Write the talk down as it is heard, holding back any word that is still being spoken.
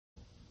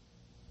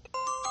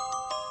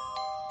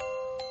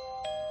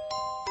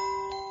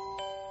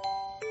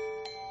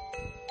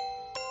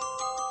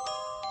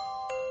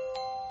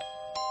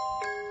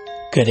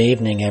Good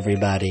evening,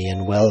 everybody,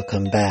 and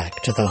welcome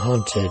back to the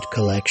Haunted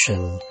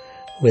Collection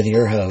with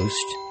your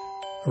host,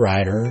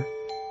 writer,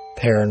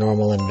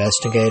 paranormal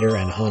investigator,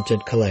 and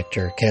haunted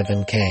collector,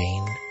 Kevin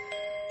Kane.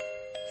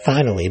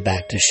 Finally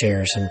back to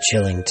share some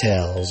chilling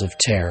tales of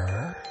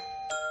terror.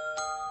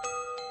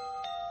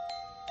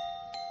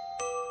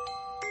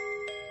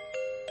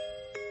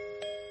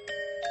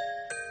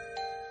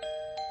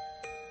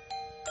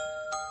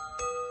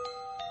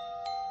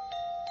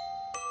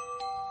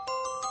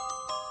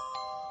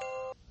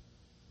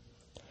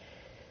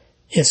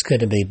 It's good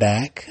to be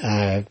back.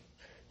 I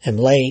am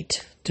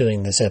late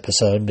doing this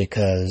episode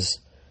because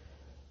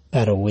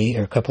about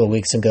a couple of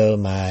weeks ago,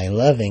 my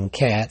loving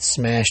cat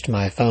smashed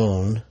my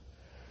phone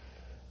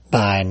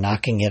by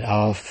knocking it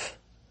off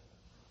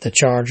the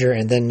charger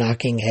and then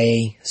knocking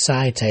a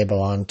side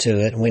table onto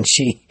it when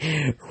she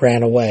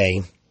ran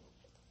away.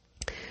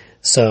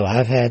 So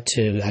I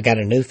got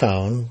a new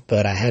phone,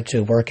 but I had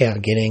to work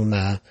out getting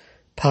my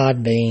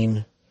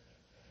Podbean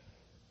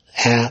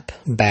app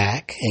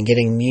back and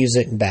getting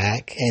music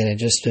back, and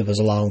it was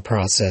a long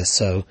process.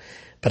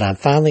 But I'm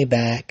finally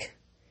back,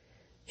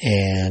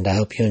 and I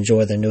hope you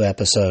enjoy the new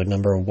episode,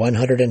 number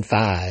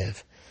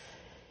 105.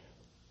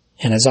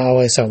 And as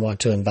always, I want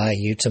to invite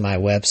you to my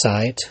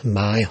website,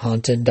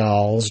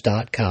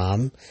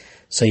 myhaunteddolls.com,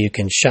 so you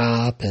can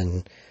shop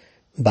and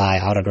buy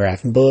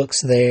autographed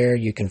books there.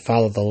 You can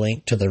follow the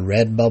link to the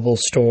Redbubble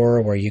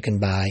store where you can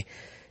buy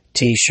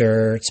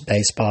t-shirts,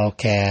 baseball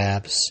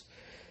caps.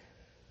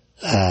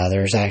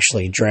 There's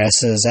actually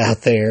dresses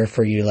out there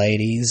for you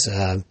ladies.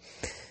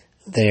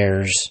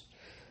 There's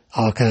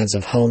all kinds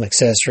of home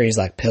accessories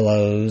like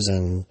pillows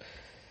and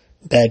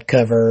bed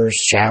covers,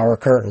 shower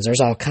curtains.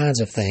 There's all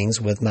kinds of things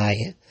with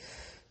the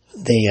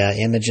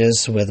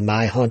images with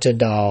my haunted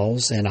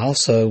dolls, and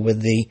also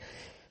with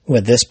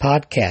this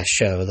podcast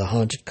show, the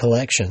Haunted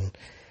Collection.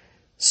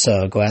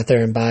 So go out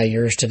there and buy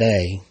yours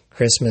today.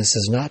 Christmas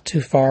is not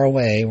too far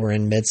away. We're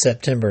in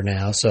mid-September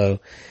now,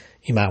 so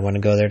you might want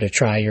to go there to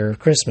try your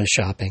Christmas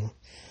shopping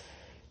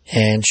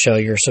and show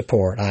your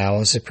support. I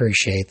always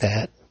appreciate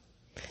that.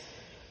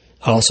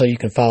 Also, you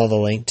can follow the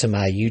link to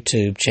my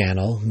YouTube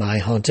channel, My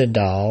Haunted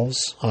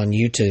Dolls, on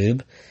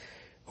YouTube,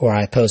 where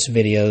I post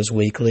videos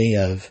weekly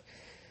of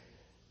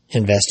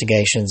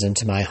investigations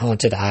into my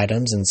haunted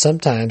items and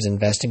sometimes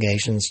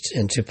investigations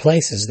into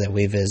places that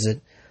we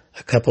visit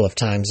a couple of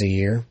times a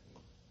year.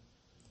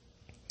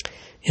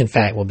 In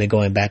fact, we'll be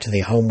going back to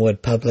the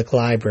Homewood Public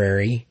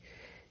Library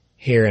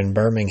here in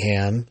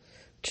Birmingham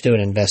to do an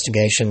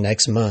investigation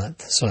next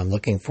month. So I'm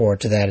looking forward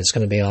to that. It's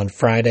going to be on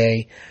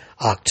Friday,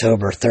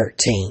 October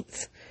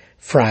 13th.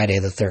 Friday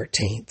the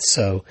 13th.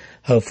 So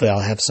hopefully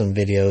I'll have some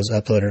videos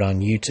uploaded on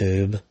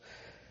YouTube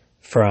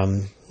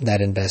from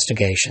that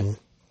investigation.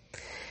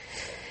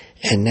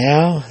 And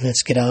now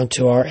let's get on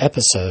to our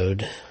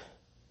episode.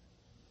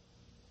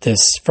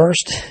 This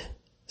first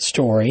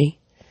story,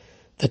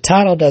 the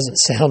title doesn't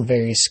sound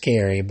very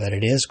scary, but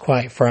it is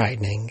quite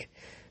frightening.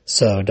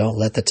 So don't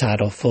let the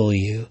title fool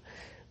you.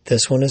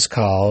 This one is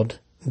called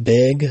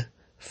Big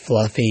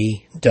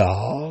Fluffy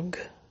Dog.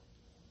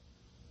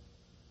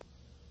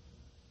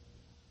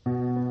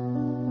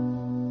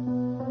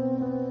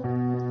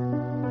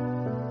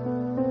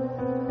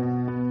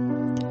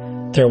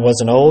 There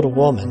was an old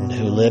woman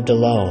who lived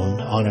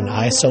alone on an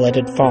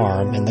isolated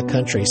farm in the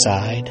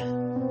countryside.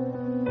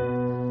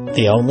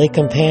 The only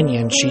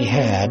companion she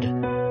had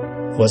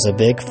was a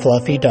big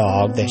fluffy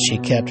dog that she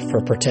kept for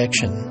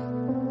protection.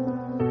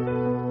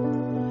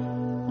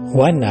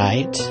 One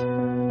night,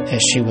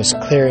 as she was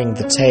clearing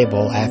the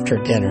table after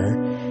dinner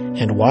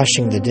and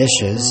washing the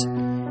dishes,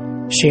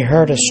 she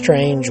heard a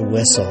strange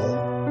whistle.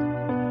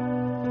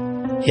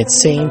 It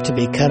seemed to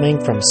be coming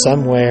from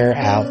somewhere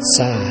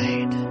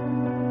outside.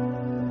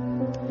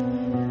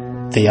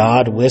 The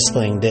odd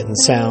whistling didn't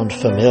sound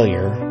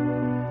familiar.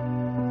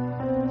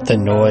 The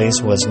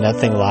noise was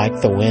nothing like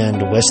the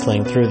wind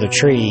whistling through the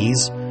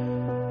trees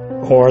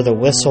or the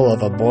whistle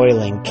of a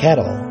boiling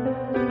kettle.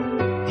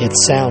 It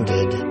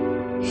sounded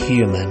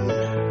human.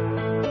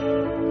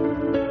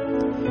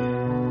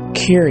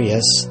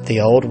 Curious, the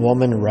old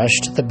woman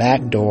rushed to the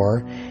back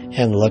door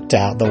and looked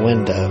out the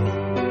window.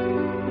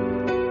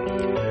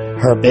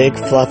 Her big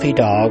fluffy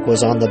dog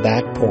was on the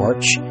back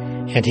porch,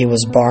 and he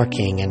was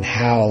barking and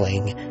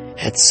howling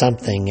at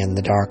something in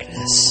the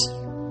darkness.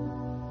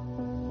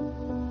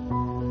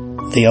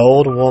 The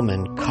old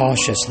woman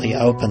cautiously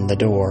opened the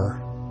door.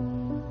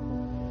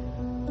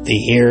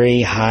 The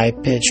eerie,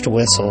 high-pitched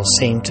whistle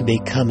seemed to be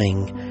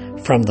coming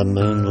from the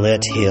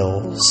moonlit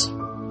hills.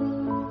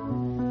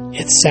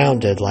 It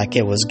sounded like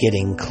it was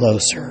getting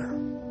closer.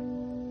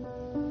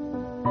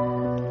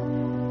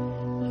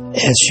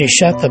 As she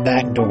shut the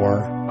back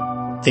door,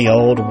 the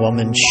old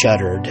woman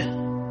shuddered.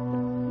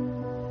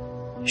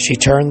 She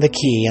turned the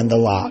key in the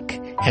lock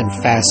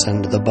and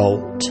fastened the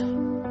bolt.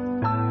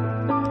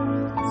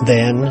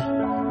 Then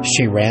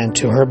she ran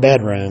to her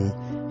bedroom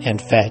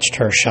and fetched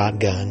her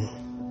shotgun.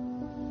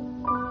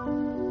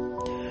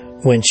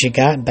 When she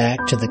got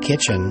back to the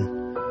kitchen,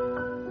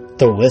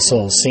 the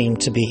whistle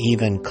seemed to be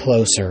even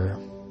closer.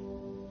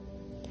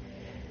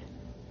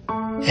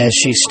 As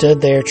she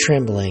stood there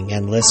trembling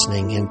and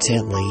listening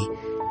intently,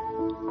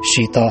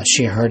 she thought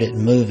she heard it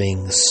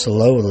moving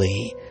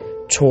slowly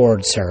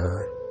towards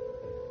her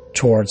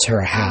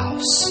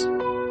house.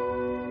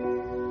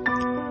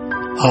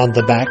 On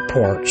the back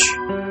porch,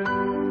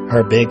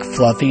 her big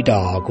fluffy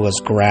dog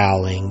was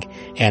growling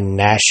and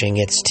gnashing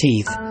its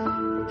teeth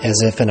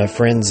as if in a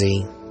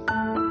frenzy.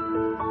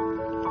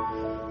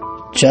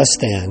 Just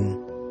then,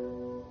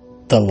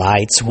 the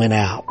lights went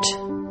out,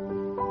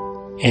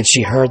 and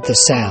she heard the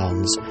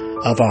sounds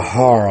of a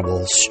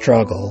horrible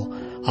struggle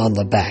on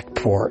the back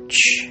porch.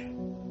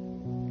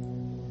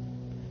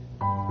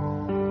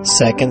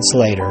 Seconds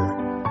later,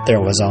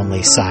 there was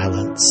only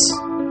silence.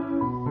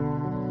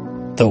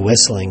 The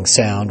whistling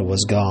sound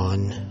was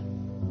gone.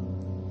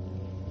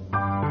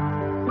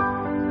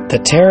 The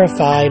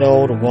terrified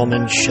old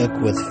woman shook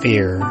with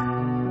fear.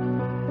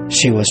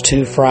 She was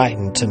too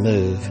frightened to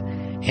move,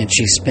 and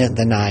she spent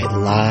the night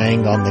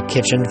lying on the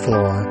kitchen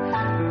floor,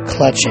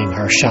 clutching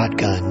her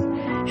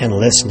shotgun and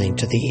listening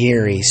to the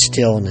eerie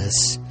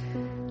stillness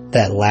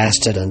that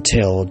lasted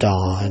until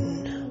dawn.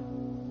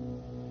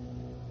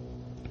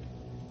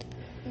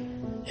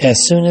 As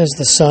soon as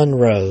the sun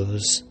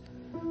rose,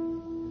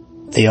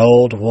 the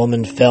old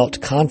woman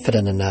felt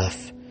confident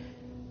enough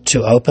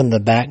to open the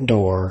back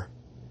door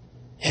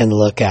and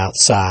look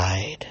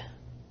outside.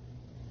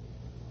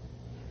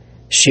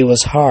 She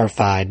was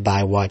horrified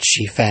by what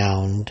she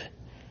found.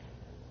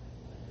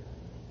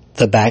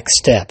 The back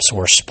steps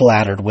were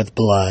splattered with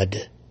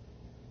blood,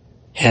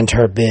 and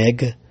her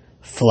big,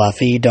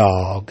 fluffy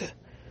dog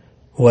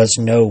was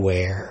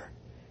nowhere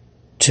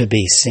to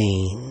be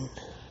seen.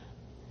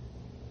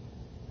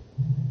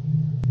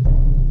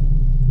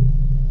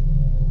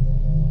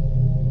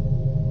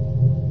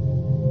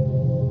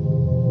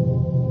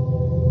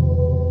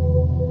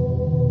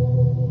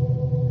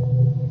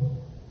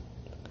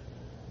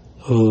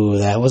 Ooh,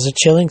 that was a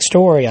chilling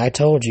story. I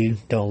told you,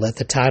 don't let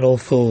the title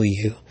fool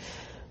you.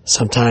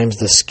 Sometimes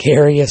the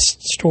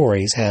scariest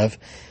stories have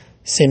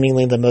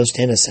seemingly the most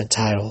innocent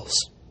titles.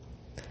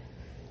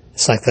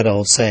 It's like that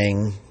old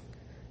saying,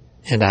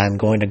 and I'm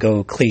going to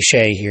go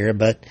cliche here,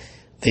 but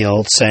the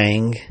old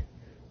saying,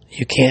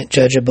 you can't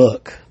judge a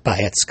book by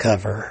its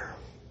cover.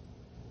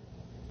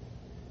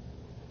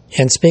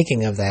 And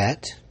speaking of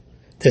that,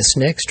 this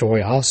next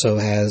story also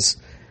has,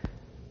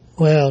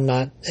 well,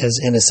 not as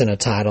innocent a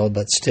title,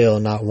 but still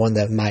not one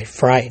that might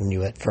frighten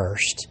you at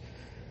first.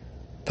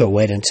 But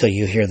wait until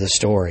you hear the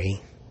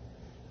story.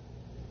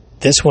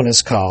 This one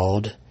is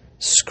called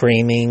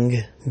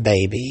Screaming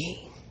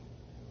Baby.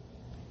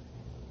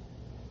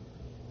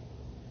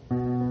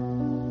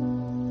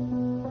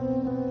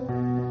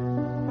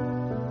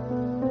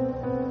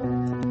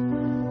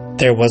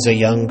 There was a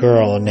young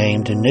girl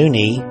named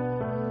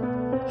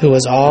Noonie who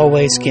was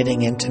always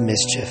getting into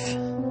mischief.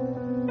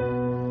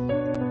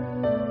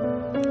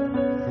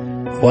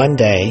 One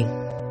day,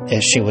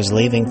 as she was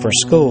leaving for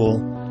school,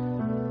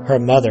 her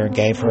mother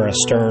gave her a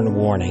stern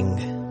warning.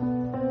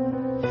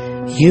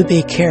 "You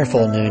be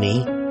careful,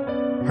 Noonie,"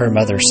 her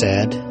mother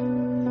said.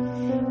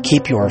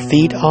 "Keep your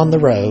feet on the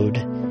road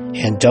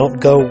and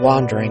don't go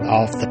wandering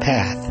off the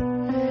path.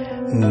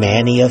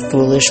 Many a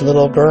foolish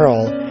little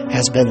girl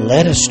has been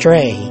led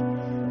astray,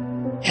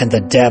 and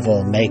the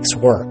devil makes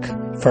work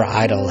for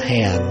idle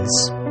hands.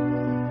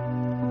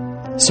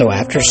 So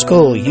after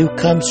school, you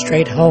come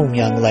straight home,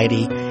 young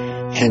lady,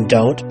 and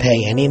don't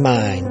pay any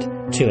mind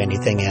to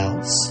anything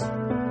else."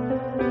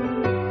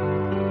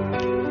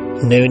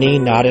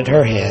 Noonie nodded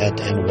her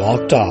head and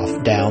walked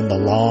off down the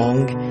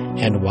long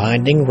and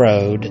winding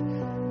road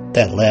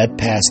that led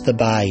past the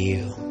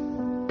bayou.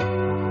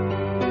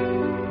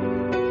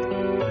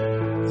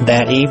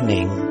 That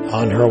evening,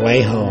 on her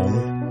way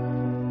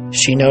home,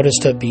 she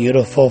noticed a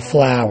beautiful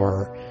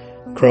flower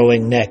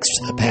growing next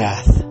to the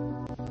path.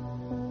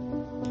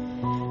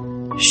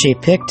 She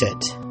picked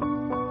it.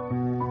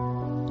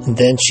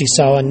 Then she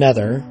saw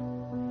another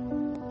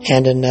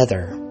and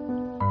another.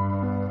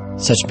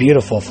 Such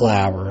beautiful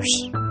flowers.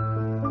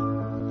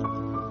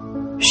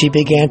 She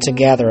began to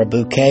gather a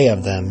bouquet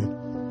of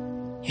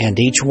them, and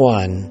each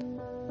one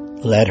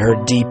led her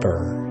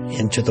deeper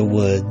into the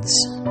woods.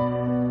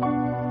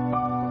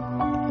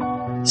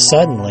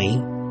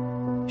 Suddenly,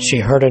 she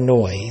heard a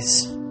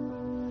noise.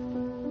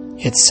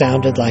 It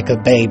sounded like a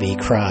baby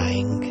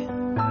crying.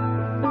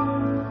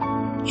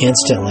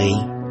 Instantly,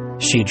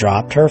 she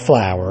dropped her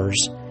flowers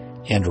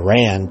and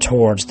ran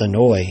towards the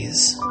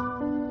noise.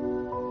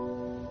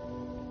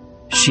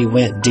 She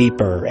went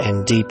deeper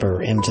and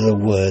deeper into the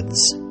woods,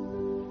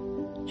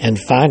 and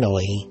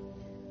finally,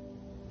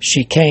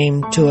 she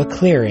came to a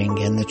clearing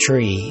in the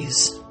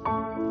trees.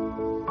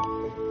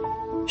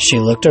 She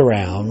looked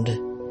around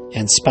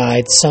and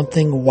spied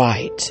something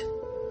white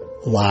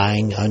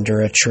lying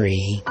under a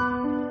tree.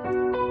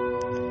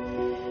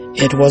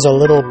 It was a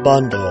little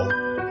bundle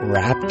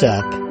wrapped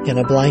up in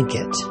a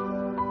blanket.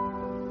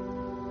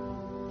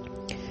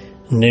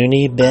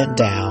 Noonie bent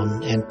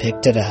down and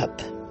picked it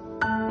up.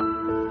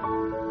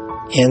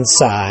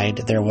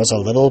 Inside, there was a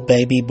little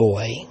baby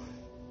boy.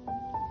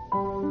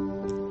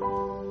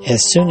 As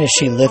soon as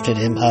she lifted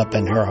him up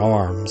in her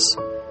arms,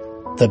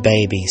 the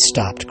baby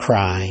stopped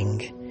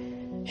crying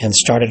and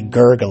started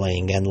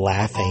gurgling and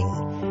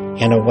laughing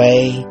in a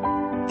way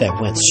that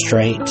went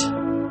straight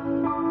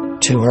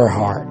to her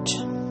heart.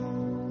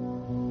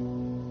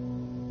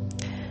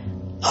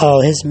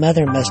 "Oh, his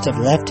mother must have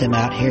left him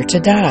out here to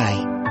die,"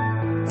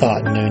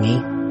 thought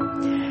Noonie.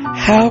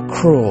 "How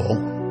cruel.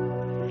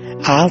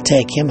 I'll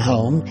take him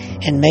home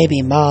and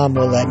maybe Mom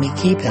will let me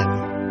keep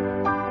him."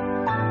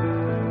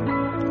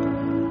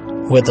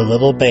 With the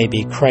little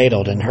baby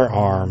cradled in her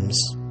arms,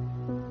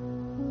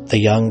 the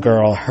young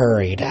girl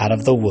hurried out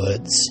of the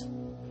woods.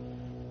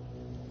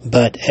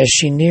 But as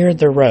she neared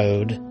the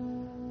road,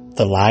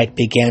 the light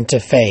began to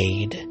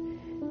fade,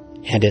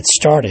 and it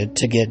started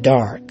to get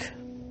dark.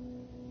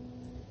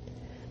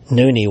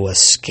 Noonie was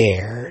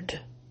scared.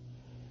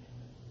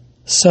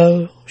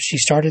 So she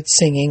started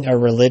singing a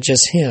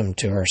religious hymn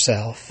to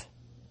herself.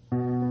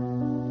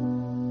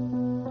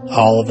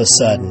 All of a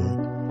sudden,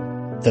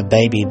 the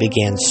baby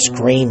began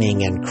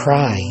screaming and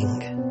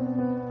crying.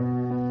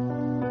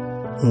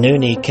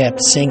 Noonie kept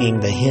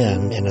singing the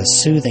hymn in a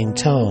soothing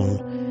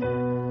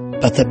tone,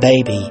 but the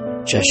baby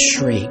just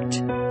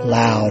shrieked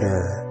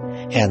louder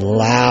and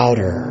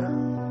louder.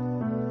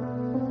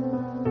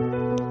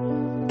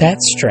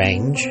 "That's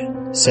strange,"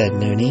 said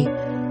Noonie.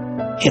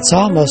 "It's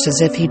almost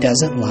as if he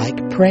doesn't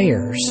like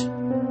prayers."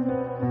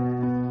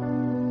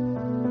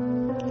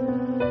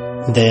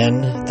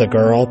 Then the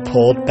girl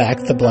pulled back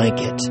the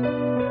blanket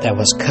that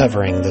was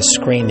covering the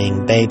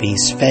screaming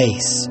baby's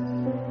face.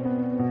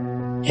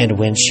 And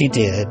when she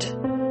did,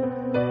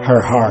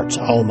 her heart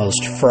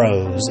almost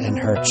froze in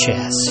her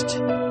chest.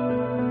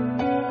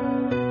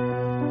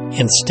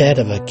 Instead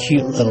of a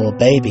cute little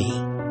baby,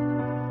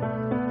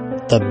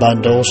 the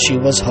bundle she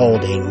was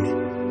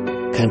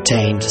holding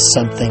contained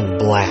something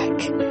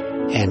black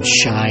and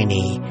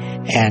shiny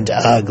and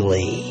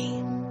ugly.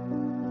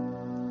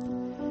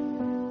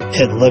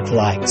 It looked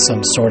like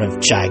some sort of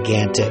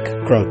gigantic,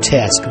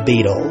 grotesque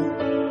beetle.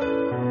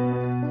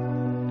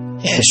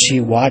 As she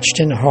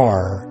watched in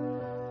horror,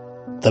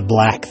 the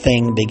black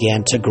thing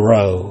began to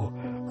grow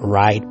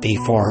right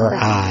before her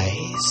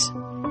eyes,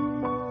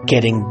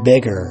 getting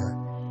bigger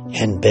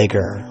and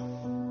bigger.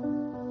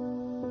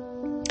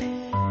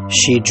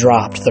 She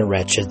dropped the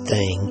wretched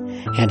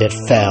thing, and it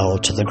fell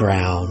to the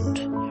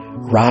ground,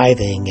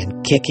 writhing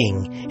and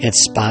kicking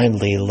its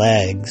spindly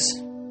legs.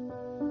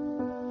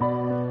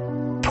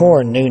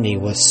 Poor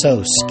Noonie was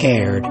so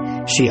scared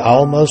she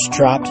almost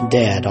dropped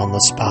dead on the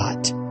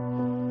spot.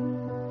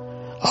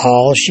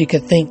 All she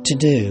could think to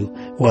do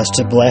was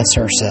to bless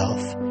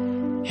herself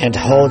and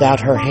hold out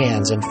her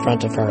hands in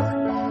front of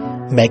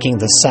her, making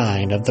the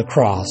sign of the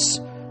cross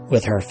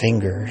with her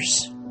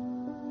fingers.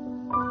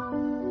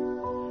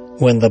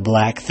 When the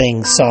black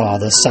thing saw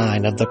the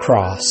sign of the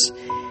cross,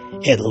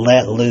 it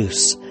let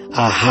loose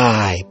a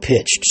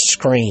high-pitched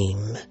scream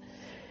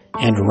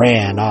and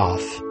ran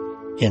off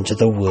into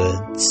the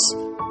woods.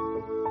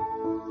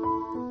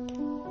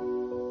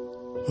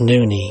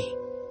 Noonie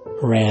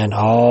ran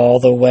all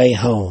the way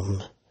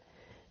home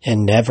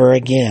and never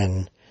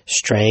again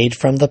strayed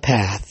from the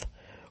path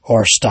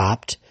or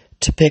stopped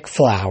to pick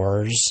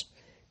flowers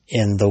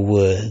in the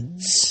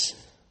woods.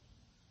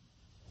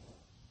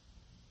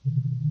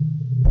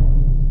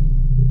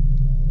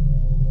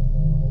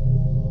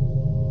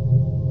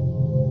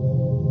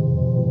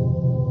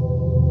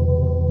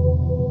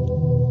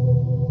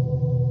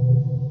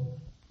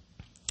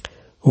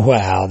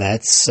 Wow,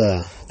 that's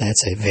a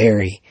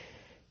very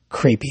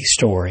creepy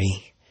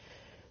story.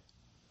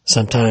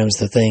 Sometimes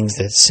the things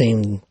that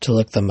seem to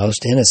look the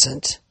most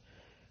innocent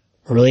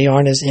really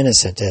aren't as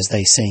innocent as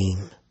they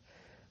seem.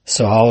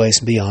 So always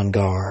be on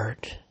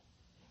guard.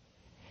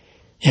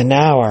 And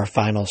now our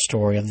final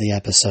story of the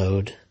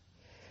episode.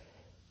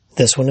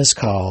 This one is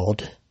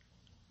called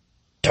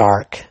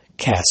Dark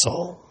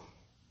Castle.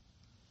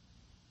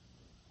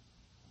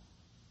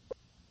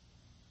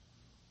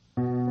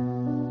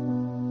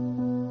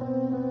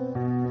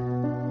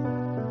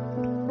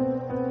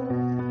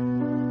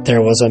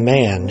 There was a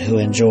man who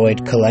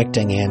enjoyed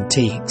collecting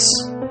antiques.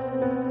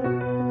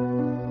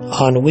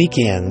 On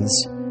weekends,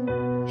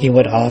 he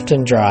would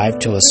often drive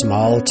to a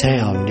small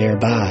town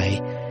nearby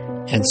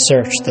and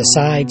search the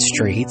side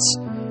streets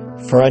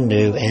for a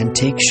new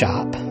antique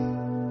shop.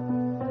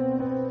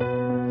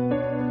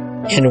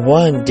 In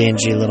one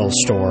dingy little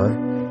store,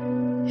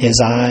 his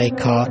eye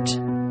caught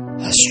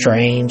a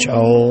strange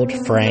old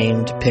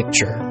framed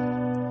picture.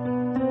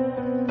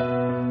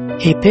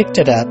 He picked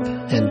it up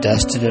and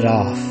dusted it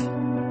off.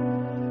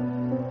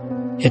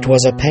 It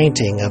was a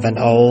painting of an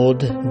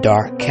old,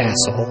 dark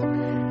castle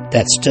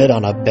that stood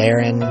on a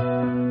barren,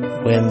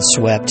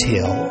 wind-swept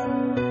hill.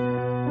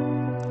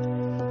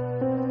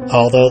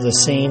 Although the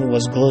scene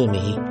was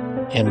gloomy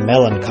and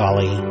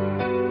melancholy,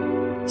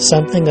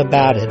 something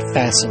about it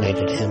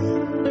fascinated him.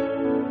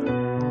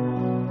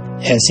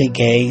 As he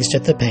gazed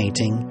at the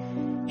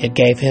painting, it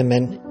gave him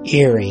an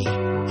eerie,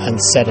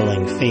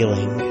 unsettling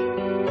feeling.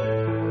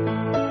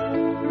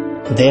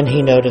 Then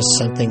he noticed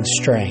something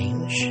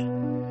strange.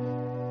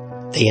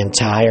 The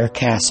entire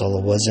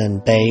castle was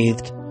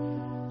bathed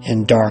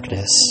in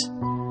darkness,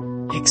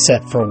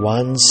 except for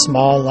one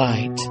small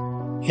light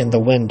in the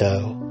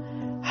window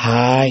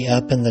high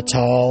up in the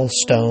tall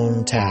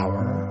stone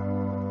tower.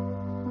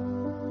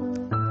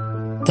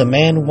 The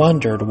man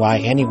wondered why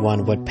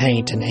anyone would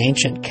paint an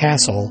ancient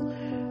castle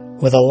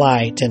with a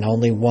light in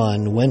only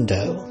one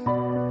window.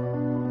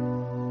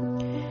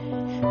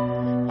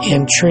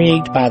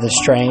 Intrigued by the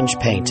strange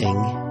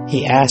painting,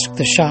 he asked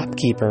the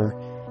shopkeeper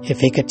if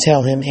he could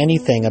tell him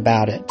anything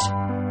about it.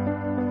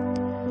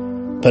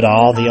 But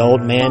all the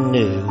old man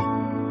knew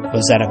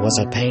was that it was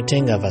a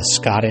painting of a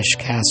Scottish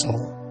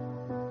castle.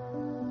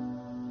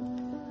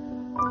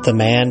 The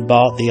man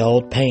bought the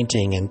old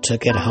painting and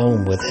took it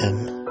home with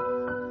him.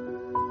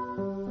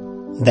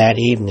 That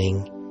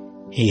evening,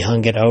 he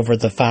hung it over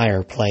the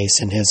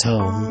fireplace in his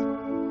home.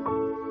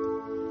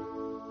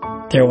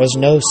 There was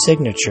no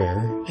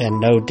signature and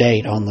no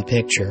date on the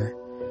picture,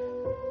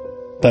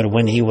 but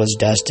when he was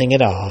dusting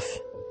it off,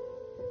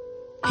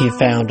 he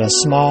found a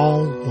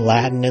small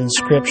Latin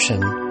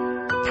inscription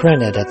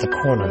printed at the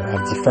corner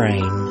of the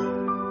frame.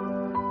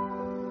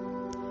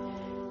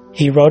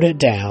 He wrote it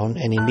down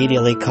and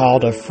immediately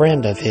called a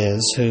friend of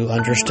his who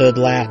understood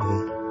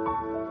Latin.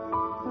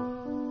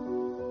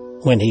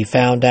 When he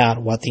found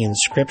out what the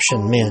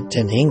inscription meant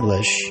in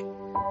English,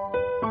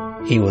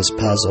 he was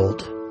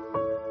puzzled.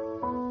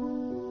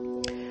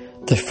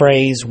 The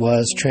phrase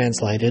was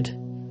translated,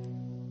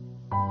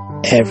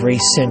 "Every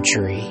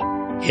century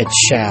it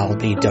shall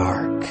be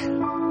dark."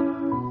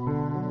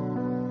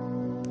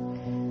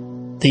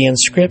 The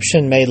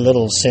inscription made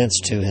little sense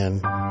to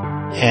him,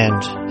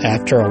 and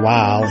after a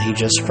while he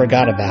just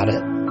forgot about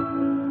it.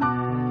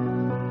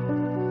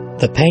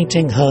 The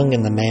painting hung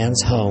in the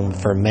man's home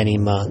for many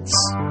months.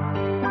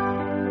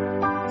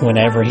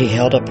 Whenever he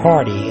held a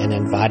party and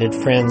invited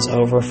friends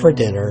over for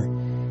dinner,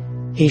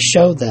 he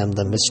showed them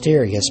the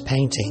mysterious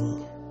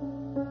painting.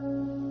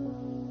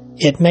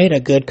 It made a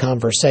good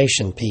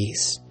conversation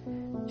piece.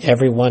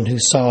 Everyone who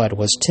saw it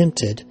was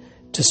tempted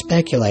to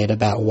speculate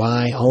about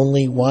why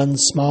only one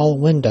small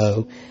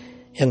window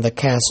in the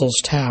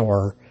castle's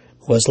tower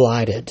was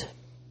lighted.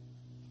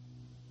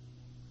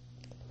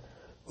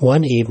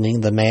 One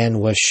evening, the man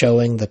was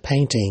showing the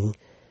painting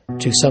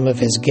to some of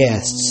his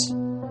guests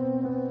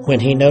when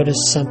he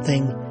noticed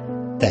something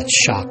that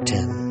shocked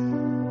him.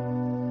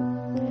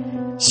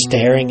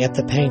 Staring at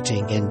the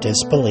painting in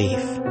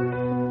disbelief,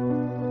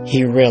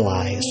 he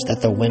realized that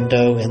the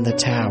window in the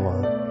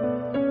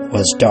tower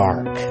was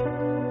dark.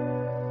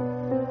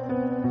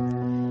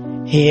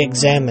 He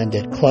examined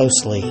it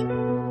closely,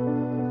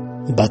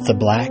 but the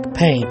black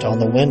paint on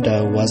the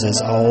window was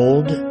as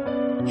old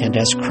and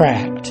as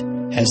cracked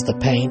as the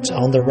paint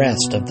on the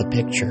rest of the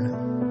picture.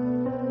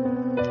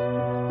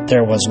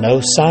 There was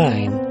no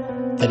sign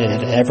that it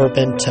had ever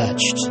been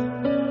touched.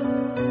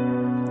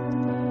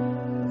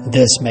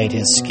 This made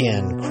his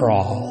skin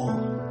crawl.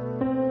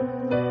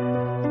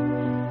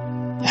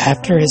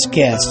 After his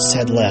guests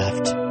had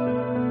left,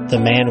 the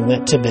man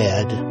went to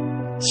bed,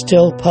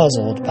 still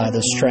puzzled by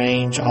the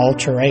strange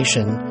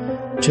alteration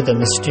to the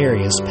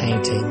mysterious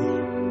painting.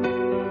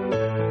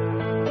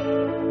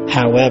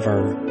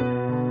 However,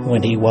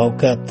 when he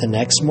woke up the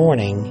next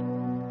morning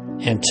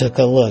and took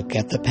a look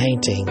at the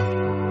painting,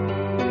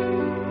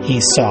 he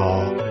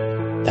saw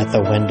that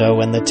the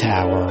window in the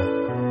tower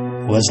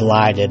was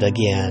lighted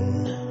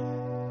again.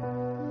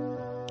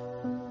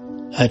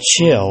 A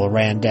chill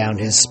ran down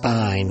his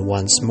spine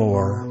once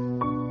more.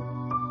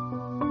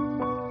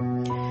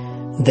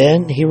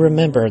 Then he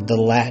remembered the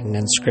Latin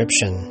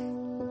inscription,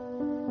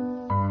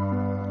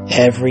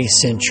 "Every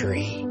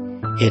century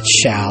it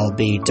shall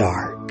be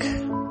dark."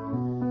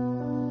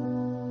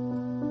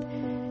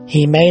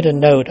 He made a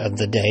note of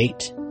the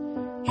date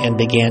and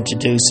began to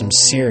do some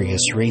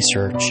serious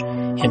research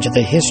into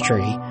the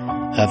history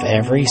of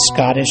every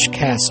Scottish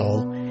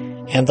castle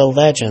and the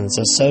legends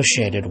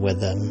associated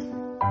with them.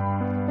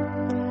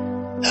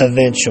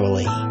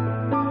 Eventually,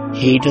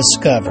 he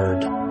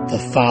discovered the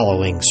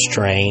following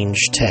strange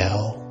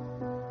tale.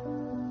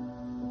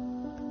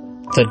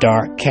 The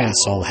dark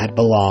castle had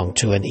belonged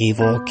to an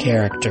evil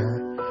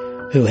character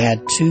who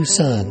had 2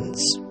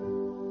 sons.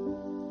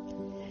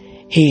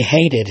 He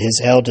hated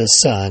his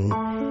eldest son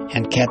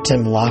and kept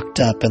him locked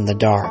up in the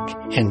dark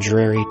and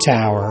dreary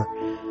tower,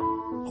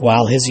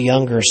 while his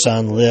younger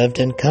son lived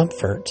in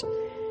comfort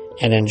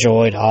and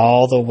enjoyed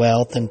all the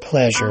wealth and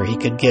pleasure he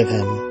could give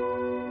him.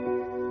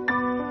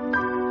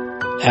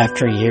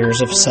 After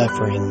years of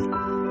suffering,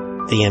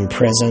 the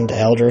imprisoned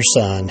elder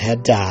son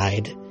had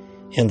died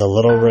in the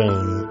little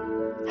room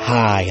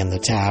high in the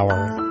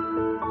tower.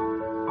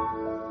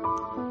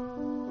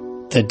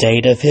 The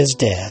date of his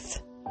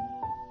death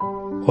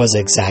was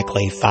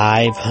exactly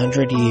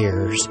 500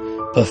 years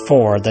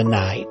before the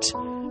night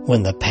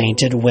when the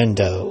painted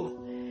window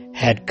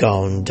had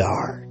gone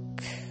dark.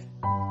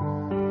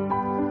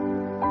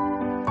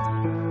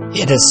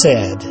 It is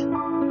said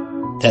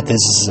that this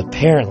is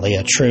apparently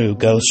a true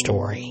ghost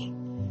story.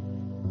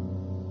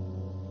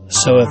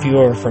 So if you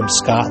are from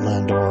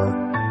Scotland or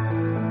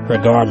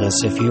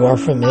Regardless if you are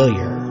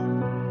familiar,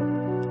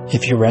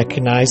 if you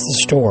recognize the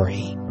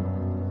story,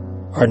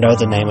 or know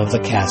the name of the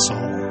castle,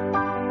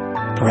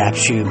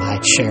 perhaps you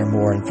might share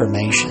more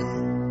information.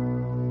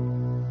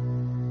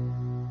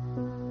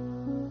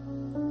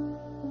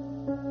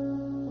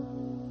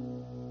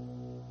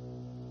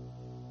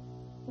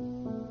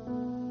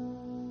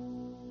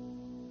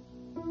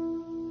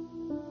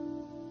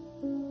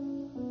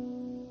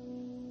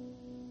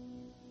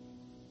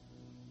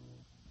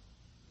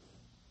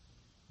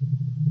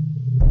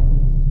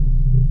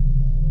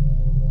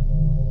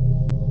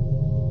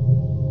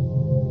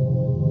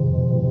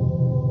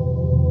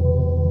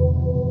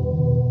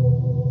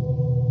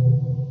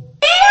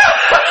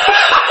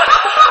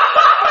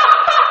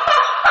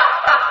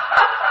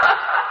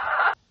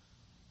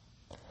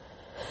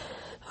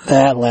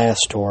 That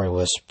last story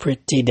was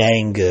pretty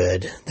dang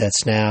good.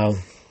 That's now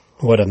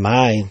one of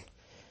my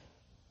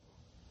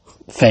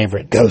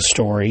favorite ghost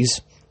stories.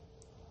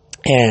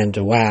 And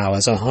wow,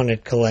 as a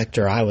haunted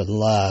collector, I would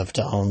love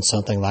to own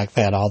something like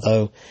that,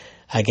 although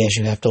I guess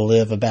you have to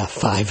live about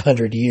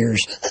 500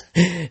 years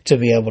to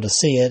be able to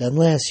see it,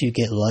 unless you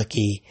get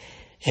lucky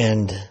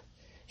and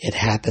it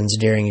happens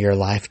during your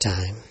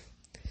lifetime.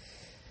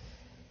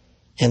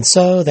 And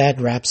so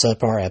that wraps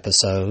up our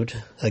episode.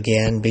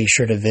 Again, be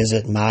sure to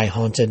visit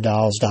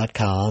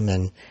myhauntedDolls.com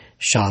and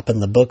shop in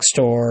the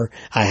bookstore.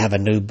 I have a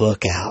new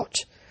book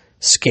out,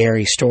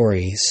 Scary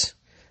Stories,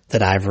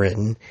 that I've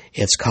written.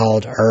 It's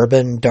called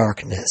Urban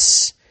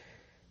Darkness,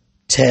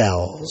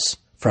 Tales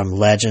from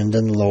Legend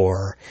and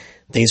Lore.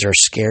 These are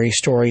scary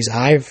stories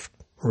I've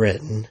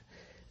written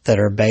that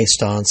are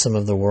based on some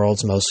of the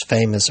world's most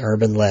famous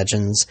urban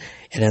legends,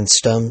 and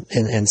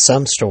in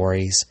some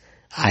stories,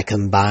 I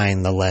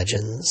combine the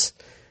legends.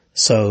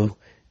 So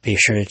be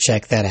sure to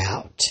check that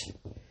out.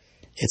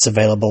 It's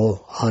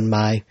available on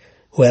my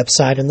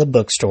website in the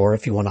bookstore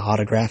if you want an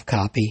autographed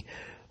copy,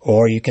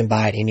 or you can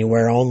buy it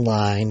anywhere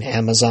online,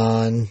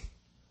 Amazon,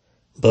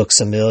 Books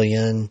A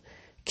Million,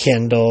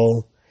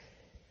 Kindle.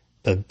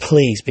 But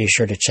please be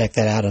sure to check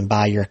that out and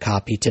buy your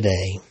copy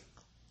today.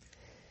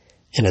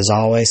 And as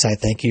always, I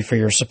thank you for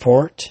your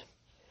support,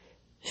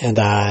 and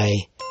I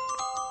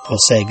will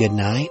say good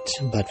night.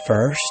 But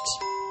first,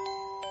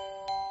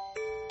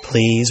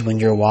 please, when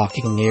you're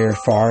walking near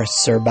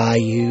forests or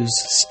bayous,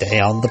 stay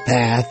on the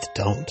path.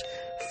 Don't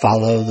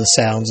follow the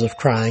sounds of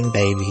crying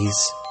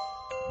babies.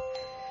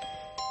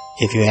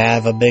 If you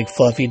have a big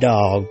fluffy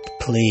dog,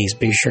 please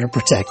be sure to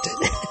protect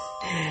it.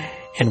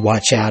 And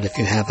watch out if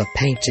you have a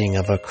painting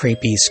of a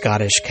creepy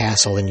Scottish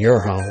castle in your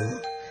home,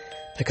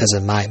 because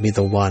it might be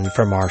the one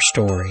from our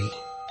story.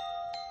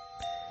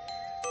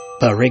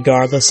 But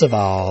regardless of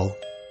all,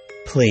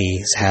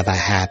 please have a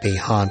happy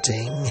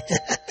haunting.